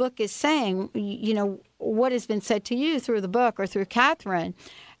what the book is saying, what has been said to you through the book or through Catherine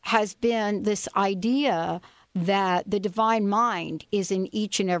has been this idea that the divine mind is in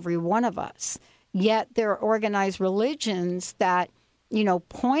each and every one of us. Yet there are organized religions that,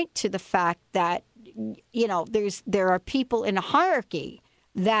 point to the fact that, there are people in a hierarchy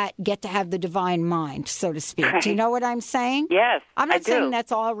that get to have the divine mind, so to speak. Right. Do you know what I'm saying? Yes, I'm not I do. saying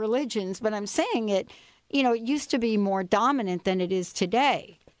that's all religions, but I'm saying it, it used to be more dominant than it is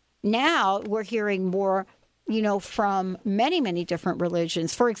today. Now we're hearing more, from many, many different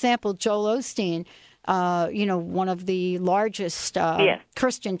religions. For example, Joel Osteen, one of the largest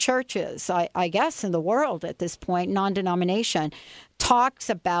Christian churches, I guess, in the world at this point, non-denomination, talks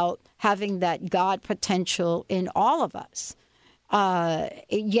about having that God potential in all of us.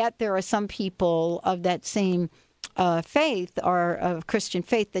 Yet there are some people of that same faith or of Christian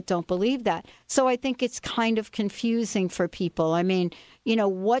faith that don't believe that. So I think it's kind of confusing for people. I mean,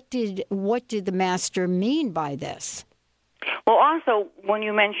 what did the Master mean by this? Well, also, when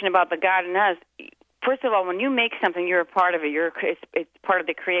you mention about the God in us, first of all, when you make something, you're a part of it. It's part of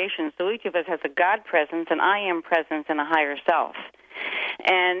the creation. So each of us has a God presence, an I am presence, and a higher self.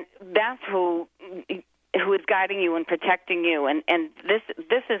 And that's who is guiding you and protecting you. And this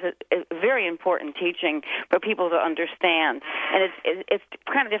is a very important teaching for people to understand. And it's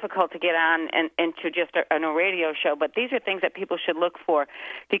kind of difficult to get on and to just a radio show, but these are things that people should look for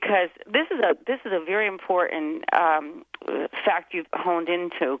because this is a very important fact you've honed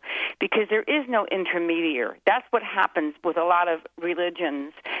into because there is no intermediary. That's what happens with a lot of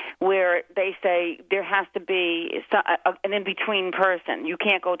religions where they say there has to be an in-between person. You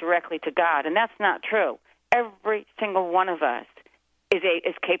can't go directly to God, and that's not true. Every single one of us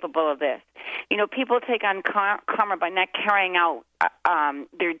is capable of this. People take on karma by not carrying out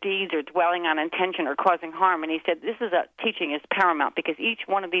their deeds or dwelling on intention or causing harm. And he said this is teaching is paramount because each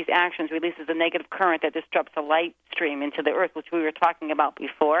one of these actions releases a negative current that disrupts the light stream into the earth, which we were talking about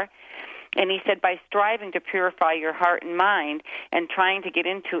before. And he said by striving to purify your heart and mind and trying to get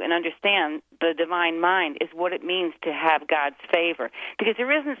into and understand the divine mind is what it means to have God's favor. Because there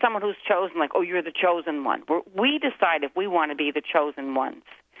isn't someone who's chosen like, oh, you're the chosen one. We decide if we want to be the chosen ones.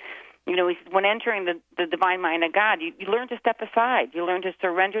 He said, when entering the divine mind of God, you learn to step aside. You learn to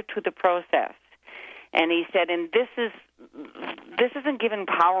surrender to the process. And he said, and this isn't giving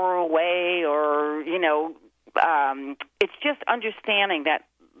power away or, it's just understanding that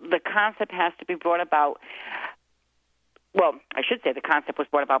the concept has to be brought about. Well, I should say the concept was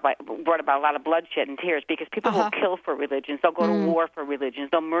brought about a lot of bloodshed and tears because people will kill for religions. They'll go to war for religions.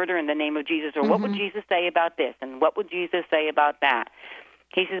 They'll murder in the name of Jesus. Or what would Jesus say about this? And what would Jesus say about that?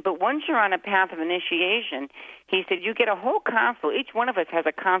 He says, but once you're on a path of initiation, he said, you get a whole council. Each one of us has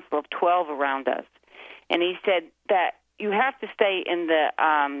a council of 12 around us. And he said that you have to stay in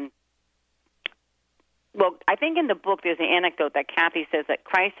the well, I think in the book there's an anecdote that Kathy says that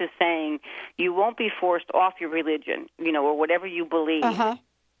Christ is saying you won't be forced off your religion, or whatever you believe.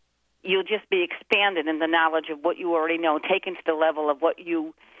 You'll just be expanded in the knowledge of what you already know, taken to the level of what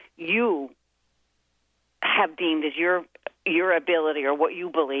you have deemed as your ability or what you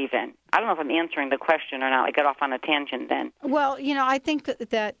believe in. I don't know if I'm answering the question or not. I got off on a tangent then. Well, I think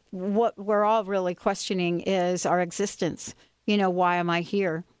that what we're all really questioning is our existence. Why am I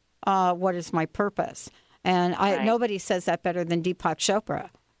here? What is my purpose? And nobody says that better than Deepak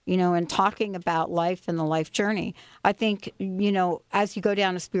Chopra. and talking about life and the life journey. I think, as you go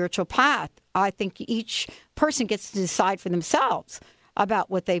down a spiritual path, I think each person gets to decide for themselves about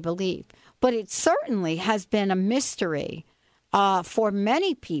what they believe. But it certainly has been a mystery for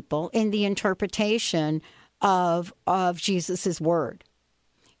many people in the interpretation of Jesus's word.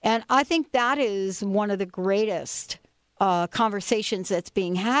 And I think that is one of the greatest conversations that's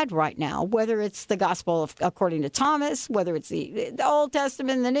being had right now, whether it's the gospel according to Thomas, whether it's the Old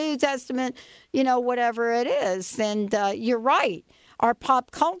Testament, the New Testament, whatever it is. And you're right. Our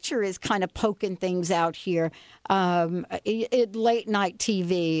pop culture is kind of poking things out here, late night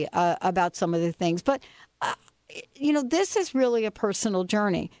TV about some of the things. But, this is really a personal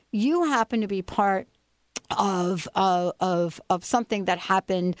journey. You happen to be part of something that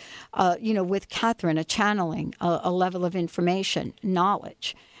happened, with Catherine, a channeling, a level of information,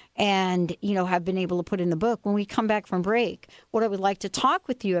 knowledge, and, have been able to put in the book. When we come back from break, what I would like to talk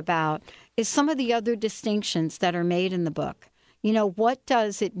with you about is some of the other distinctions that are made in the book. What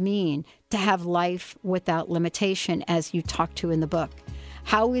does it mean to have life without limitation, as you talk to in the book?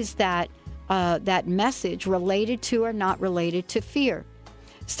 How is that message related to or not related to fear?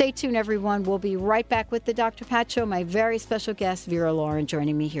 Stay tuned, everyone. We'll be right back with the Dr. Pat Show. My very special guest, Vera Lauren,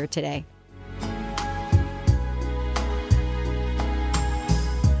 joining me here today.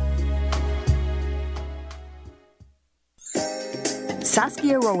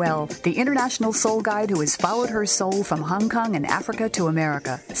 Saskia Roel, the international soul guide who has followed her soul from Hong Kong and Africa to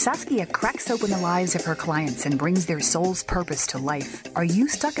America. Saskia cracks open the lives of her clients and brings their soul's purpose to life. Are you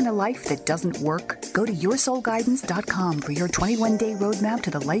stuck in a life that doesn't work? Go to yoursoulguidance.com for your 21-day roadmap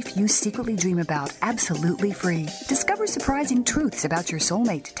to the life you secretly dream about, absolutely free. Discover surprising truths about your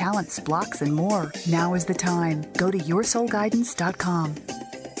soulmate, talents, blocks, and more. Now is the time. Go to yoursoulguidance.com.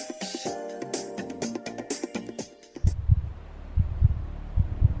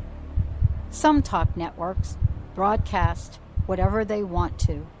 Some talk networks broadcast whatever they want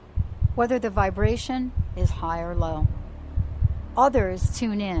to, whether the vibration is high or low. Others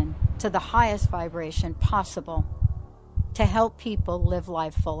tune in to the highest vibration possible to help people live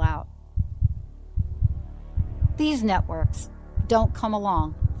life full out. These networks don't come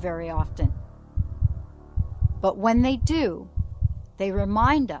along very often. But when they do, they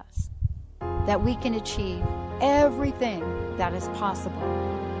remind us that we can achieve everything that is possible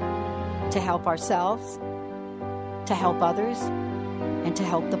to help ourselves, to help others, and to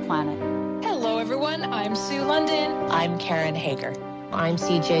help the planet. Hello, everyone. I'm Sue London. I'm Karen Hager. I'm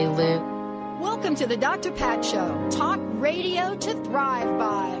CJ Liu. Welcome to the Dr. Pat Show, talk radio to thrive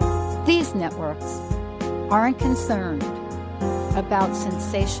by. These networks aren't concerned about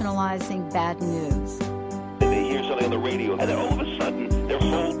sensationalizing bad news. They hear something on the radio, and then all of a sudden, their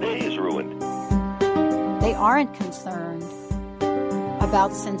whole day is ruined. They aren't concerned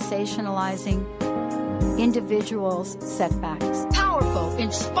about sensationalizing individuals' setbacks. Powerful,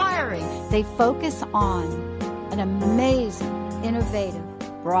 inspiring. They focus on an amazing, innovative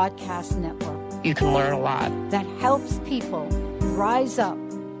broadcast network. You can learn a lot. That helps people rise up,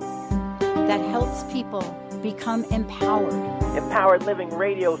 that helps people become empowered. Empowered Living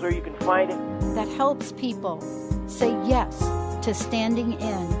Radio is where you can find it. That helps people say yes to standing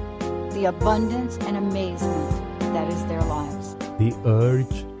in the abundance and amazement that is their lives. The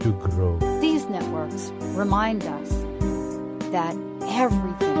urge to grow. These networks remind us that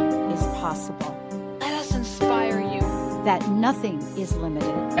everything is possible. Let us inspire you. That nothing is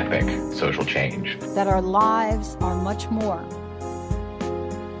limited. Epic social change. That our lives are much more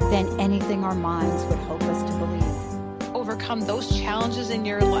than anything our minds would hope us to believe. Overcome those challenges in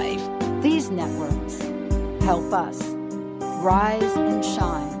your life. These networks help us rise and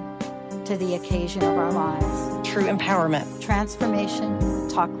shine to the occasion of our lives. True empowerment. Transformation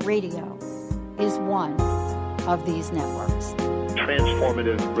Talk Radio is one of these networks.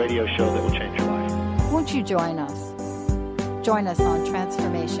 Transformative radio show that will change your life. Won't you join us? Join us on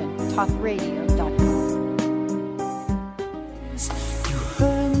TransformationTalkRadio.com. You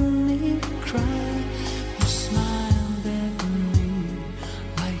heard me cry, you smiled at me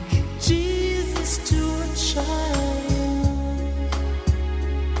like Jesus to a child.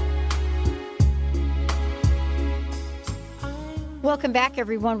 Welcome back,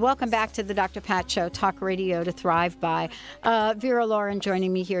 everyone. Welcome back to the Dr. Pat Show, talk radio to thrive by. Vera Lauren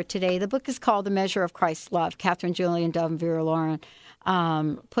joining me here today. The book is called The Measure of Christ's Love. Catherine Julian Dove and Vera Lauren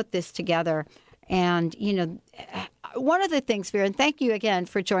put this together. And, you know, one of the things, Vera, and thank you again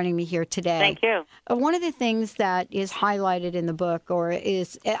for joining me here today. Thank you. One of the things that is highlighted in the book, or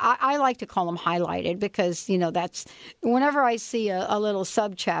is, I like to call them highlighted because, you know, that's, whenever I see a little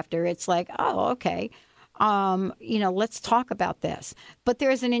subchapter, it's like, oh, okay. let's talk about this. But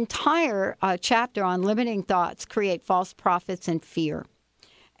there's an entire chapter on limiting thoughts create false prophets and fear.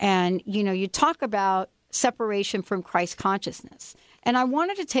 And, you talk about separation from Christ consciousness. And I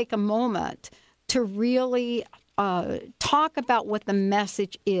wanted to take a moment to really talk about what the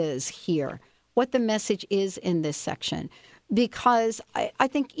message is here, what the message is in this section. Because I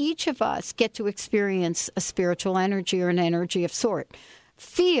think each of us get to experience a spiritual energy or an energy of sort.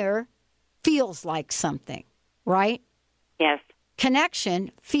 Fear feels like something, right? Yes.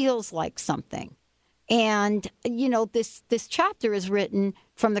 Connection feels like something. And, this chapter is written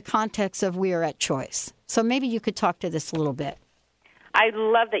from the context of we are at choice. So maybe you could talk to this a little bit. I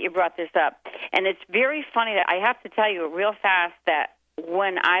love that you brought this up. And it's very funny that I have to tell you real fast that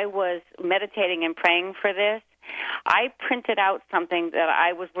when I was meditating and praying for this, I printed out something that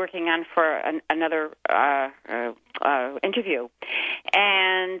I was working on for another interview,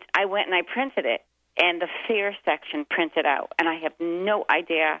 and I went and I printed it, and the fear section printed out, and I have no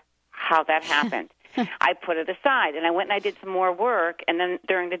idea how that happened. I put it aside, and I went and I did some more work, and then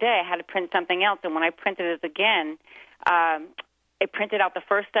during the day I had to print something else, and when I printed it again, it printed out the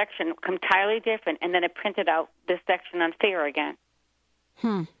first section entirely different, and then it printed out this section on fear again.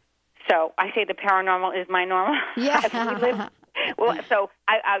 So I say the paranormal is my normal. Yeah. Well, so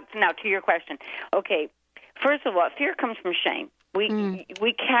now to your question. Okay, first of all, fear comes from shame.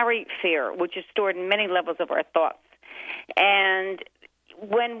 We carry fear, which is stored in many levels of our thoughts. And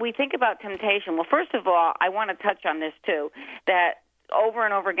when we think about temptation, well, first of all, I want to touch on this too, that over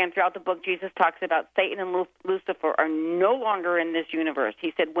and over again throughout the book, Jesus talks about Satan and Lucifer are no longer in this universe.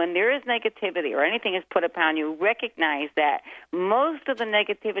 He said, when there is negativity or anything is put upon you, recognize that most of the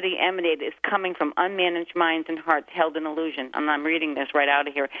negativity emanated is coming from unmanaged minds and hearts held in illusion. And I'm reading this right out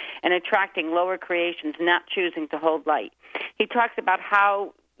of here. And attracting lower creations, not choosing to hold light. He talks about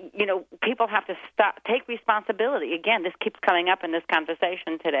how people have to take responsibility. Again, this keeps coming up in this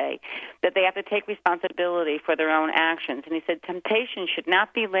conversation today, that they have to take responsibility for their own actions. And he said temptation should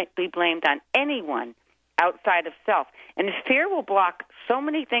not be blamed on anyone outside of self. And fear will block so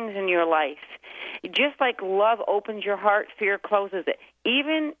many things in your life. Just like love opens your heart, fear closes it.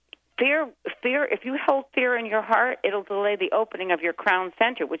 Even fear, if you hold fear in your heart, it'll delay the opening of your crown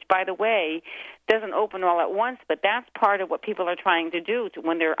center, which, by the way, doesn't open all at once, but that's part of what people are trying to do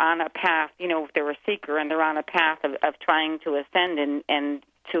when they're on a path, if they're a seeker and they're on a path of trying to ascend and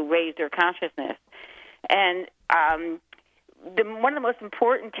to raise their consciousness. And one of the most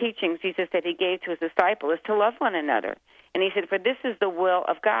important teachings Jesus said he gave to his disciple is to love one another. And he said, for this is the will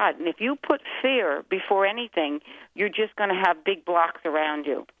of God. And if you put fear before anything, you're just going to have big blocks around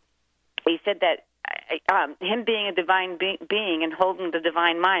you. He said that him being a divine being and holding the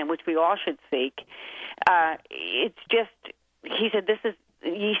divine mind, which we all should seek, it's just, he said,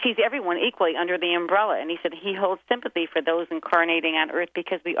 he sees everyone equally under the umbrella. And he said he holds sympathy for those incarnating on earth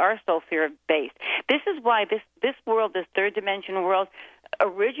because we are so fear-based. This is why this world, this third dimension world,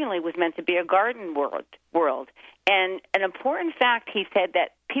 originally was meant to be a garden world. And an important fact, he said,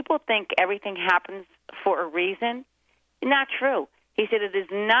 that people think everything happens for a reason. Not true. He said it is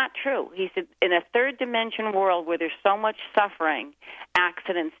not true. He said in a third dimension world where there's so much suffering,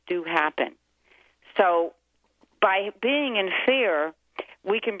 accidents do happen. So by being in fear,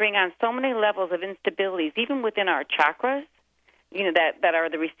 we can bring on so many levels of instabilities, even within our chakras, that are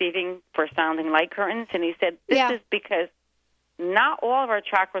the receiving for sounding light curtains. And he said this is because not all of our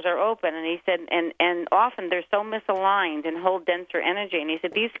chakras are open, and he said, and often they're so misaligned and hold denser energy. And he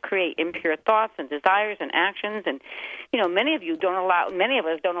said these create impure thoughts and desires and actions. And many of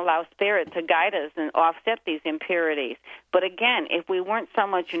us don't allow spirit to guide us and offset these impurities. But again, if we weren't so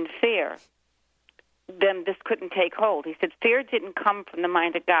much in fear, then this couldn't take hold. He said fear didn't come from the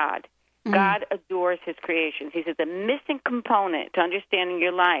mind of God. God adores his creations. He says the missing component to understanding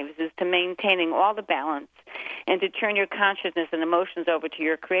your lives is to maintaining all the balance and to turn your consciousness and emotions over to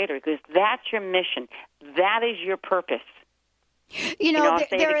your Creator, because that's your mission. That is your purpose.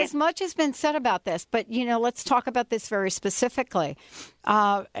 There is much has been said about this, but, let's talk about this very specifically.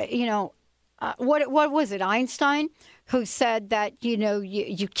 What was it, Einstein, who said that,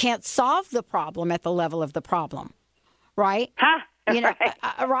 you can't solve the problem at the level of the problem, right? Huh?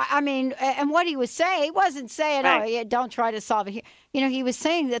 Right. I mean, and what he was saying, he wasn't saying, don't try to solve it here. He was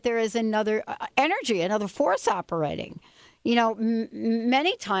saying that there is another energy, another force operating.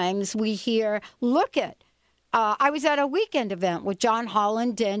 Many times we hear, look at, I was at a weekend event with John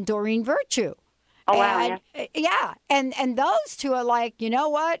Holland and Doreen Virtue. Oh, wow. And those two are like, you know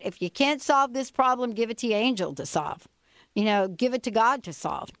what? If you can't solve this problem, give it to your angel to solve. Give it to God to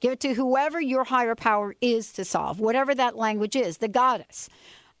solve. Give it to whoever your higher power is to solve, whatever that language is, the goddess.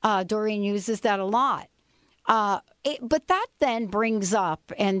 Doreen uses that a lot. But that then brings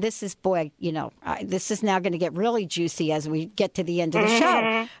up, and this is, this is now going to get really juicy as we get to the end of the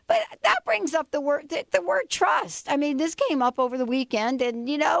show. But that brings up the word trust. I mean, this came up over the weekend, and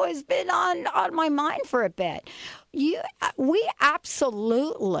has been on my mind for a bit. We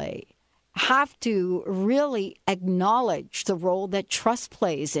absolutely have to really acknowledge the role that trust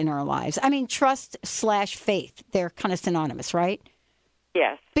plays in our lives. I mean, trust/faith, they're kind of synonymous, right?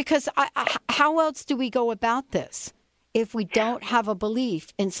 Yes. Because how else do we go about this if we don't have a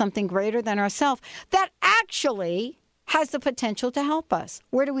belief in something greater than ourselves that actually has the potential to help us?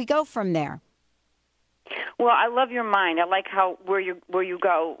 Where do we go from there? Well, I love your mind. I like where you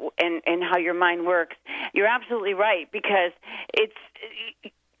go and how your mind works. You're absolutely right, because it's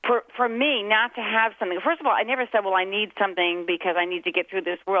for me not to have something. First of all, I never said, well, I need something because I need to get through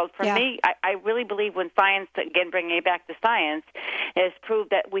this world. For me, I really believe when science, again, bringing it back to science, has proved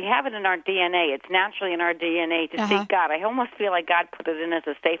that we have it in our DNA. It's naturally in our DNA to seek God. I almost feel like God put it in as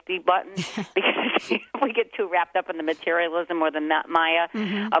a safety button because we get too wrapped up in the materialism or the Maya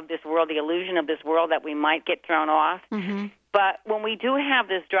of this world, the illusion of this world, that we might get thrown off. But when we do have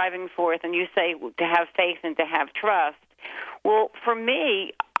this driving forth, and you say to have faith and to have trust, well, for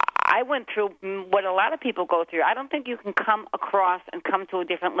me, I went through what a lot of people go through. I don't think you can come across and come to a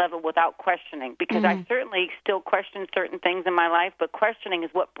different level without questioning, because I certainly still question certain things in my life, but questioning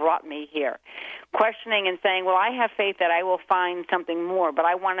is what brought me here. Questioning and saying, well, I have faith that I will find something more, but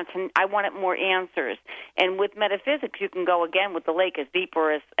I wanted more answers. And with metaphysics, you can go again with the lake as deep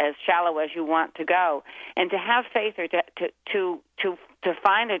or as shallow as you want to go. And to have faith or to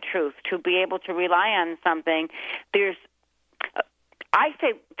find a truth, to be able to rely on something, I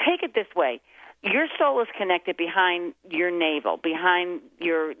say, take it this way. Your soul is connected behind your navel,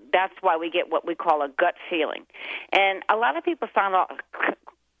 that's why we get what we call a gut feeling. And a lot of people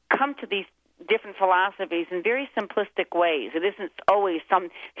come to these different philosophies in very simplistic ways. It isn't always some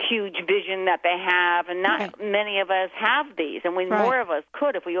huge vision that they have, and not many of us have these, and more of us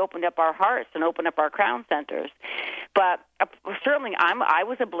could if we opened up our hearts and opened up our crown centers. But certainly I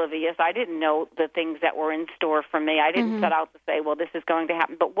was oblivious. I didn't know the things that were in store for me. I didn't set out to say, well, this is going to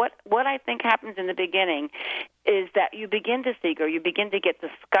happen. But what I think happens in the beginning is that you begin to seek, or you begin to get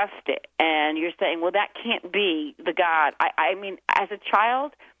disgusted, and you're saying, well, that can't be the God. I mean, as a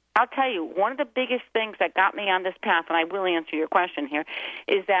child, I'll tell you, one of the biggest things that got me on this path, and I will answer your question here,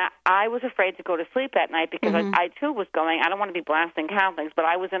 is that I was afraid to go to sleep at night because I too was going, I don't want to be blasting Catholics, but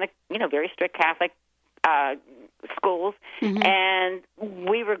I was in a very strict Catholic schools, and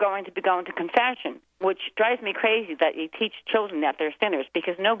we were going to be going to confession, which drives me crazy that you teach children that they're sinners,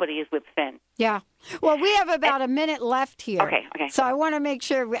 because nobody is with sin. Yeah. Well, we have about a minute left here. Okay. So I want to make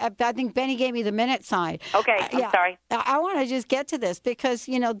sure, I think Benny gave me the minute side. Okay, I'm sorry. I want to just get to this because,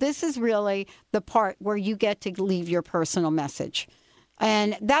 this is really the part where you get to leave your personal message.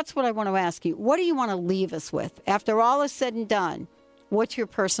 And that's what I want to ask you. What do you want to leave us with? After all is said and done, what's your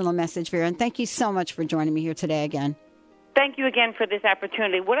personal message, Vera? And thank you so much for joining me here today again. Thank you again for this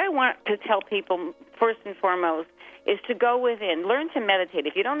opportunity. What I want to tell people, first and foremost, is to go within. Learn to meditate.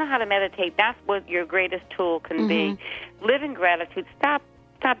 If you don't know how to meditate, that's what your greatest tool can be. Live in gratitude. Stop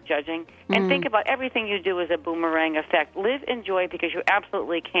judging. And think about everything you do as a boomerang effect. Live in joy, because you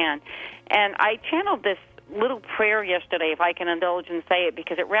absolutely can. And I channeled this little prayer yesterday, if I can indulge and say it,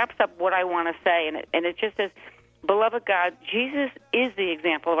 because it wraps up what I want to say. And it just says, beloved God, Jesus is the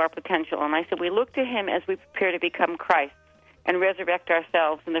example of our potential. And I said, we look to him as we prepare to become Christ and resurrect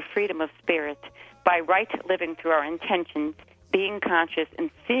ourselves in the freedom of spirit by right living through our intentions, being conscious and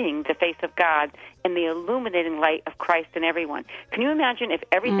seeing the face of God in the illuminating light of Christ in everyone. Can you imagine if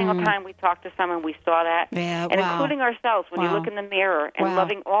every single time we talked to someone we saw that? Yeah, and including ourselves when you look in the mirror and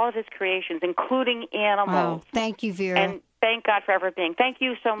loving all of his creations, including animals. Wow. Thank you, Vera. And thank God for ever being. Thank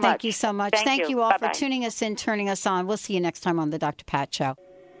you so much. Thank you so much. Thank you all Bye-bye. for tuning us in, turning us on. We'll see you next time on the Dr. Pat Show.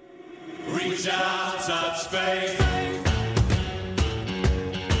 Reach out, touch faith.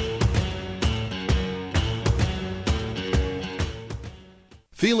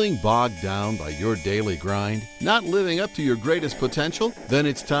 Feeling bogged down by your daily grind? Not living up to your greatest potential? Then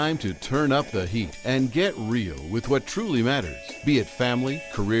it's time to turn up the heat and get real with what truly matters. Be it family,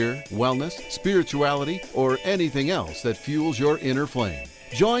 career, wellness, spirituality, or anything else that fuels your inner flame.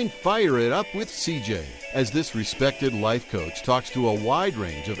 Join Fire It Up with CJ as this respected life coach talks to a wide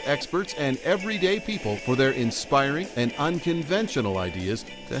range of experts and everyday people for their inspiring and unconventional ideas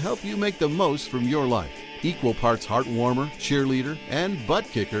to help you make the most from your life. Equal parts heart-warmer, cheerleader, and butt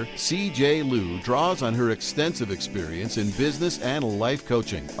kicker, CJ Liu draws on her extensive experience in business and life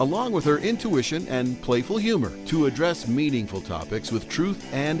coaching, along with her intuition and playful humor, to address meaningful topics with truth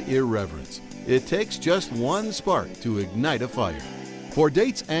and irreverence. It takes just one spark to ignite a fire. For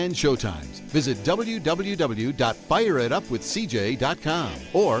dates and showtimes, visit www.fireitupwithcj.com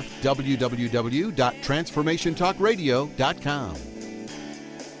or www.transformationtalkradio.com.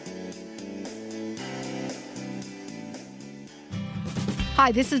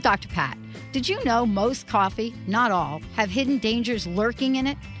 Hi, this is Dr. Pat. Did you know most coffee, not all, have hidden dangers lurking in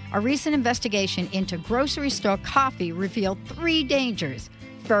it? A recent investigation into grocery store coffee revealed 3 dangers.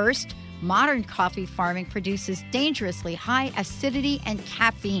 First, modern coffee farming produces dangerously high acidity and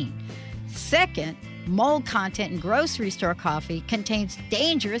caffeine. Second, mold content in grocery store coffee contains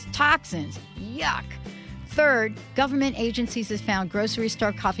dangerous toxins. Yuck! Third, government agencies have found grocery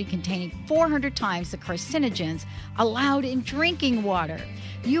store coffee containing 400 times the carcinogens allowed in drinking water.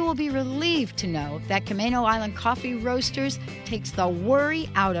 You will be relieved to know that Camano Island Coffee Roasters takes the worry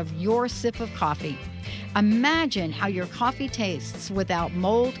out of your sip of coffee. Imagine how your coffee tastes without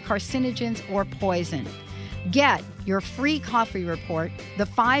mold, carcinogens, or poison. Get your free coffee report, The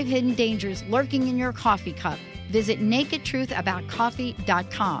 5 Hidden Dangers Lurking in Your Coffee Cup. Visit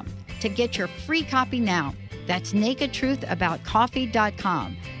nakedtruthaboutcoffee.com to get your free copy now. That's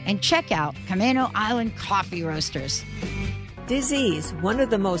nakedtruthaboutcoffee.com. And check out Camano Island Coffee Roasters. Disease, one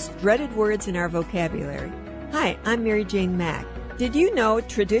of the most dreaded words in our vocabulary. Hi, I'm Mary Jane Mack. Did you know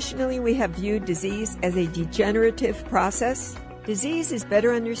traditionally we have viewed disease as a degenerative process? Disease is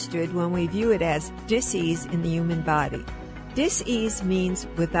better understood when we view it as dis-ease in the human body. Dis-ease means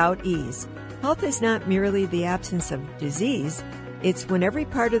without ease. Health is not merely the absence of disease, it's when every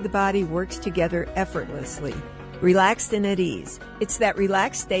part of the body works together effortlessly, relaxed and at ease. It's that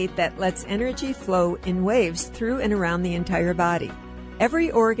relaxed state that lets energy flow in waves through and around the entire body.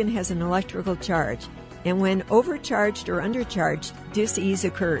 Every organ has an electrical charge, and when overcharged or undercharged, dis-ease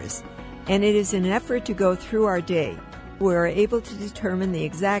occurs. And it is an effort to go through our day. We are able to determine the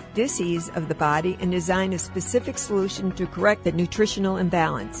exact dis-ease of the body and design a specific solution to correct the nutritional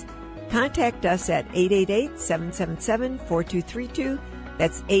imbalance. Contact us at 888-777-4232.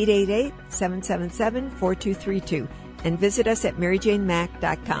 That's 888-777-4232. And visit us at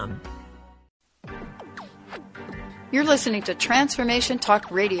maryjanemack.com. You're listening to Transformation Talk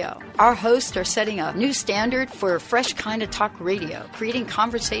Radio. Our hosts are setting a new standard for a fresh kind of talk radio, creating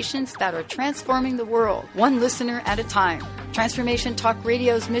conversations that are transforming the world, one listener at a time. Transformation Talk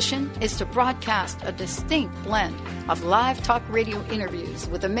Radio's mission is to broadcast a distinct blend of live talk radio interviews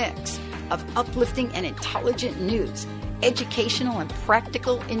with a mix of uplifting and intelligent news, educational and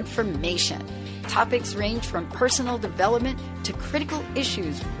practical information. Topics range from personal development to critical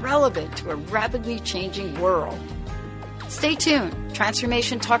issues relevant to a rapidly changing world. Stay tuned.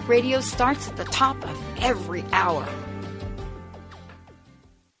 Transformation Talk Radio starts at the top of every hour.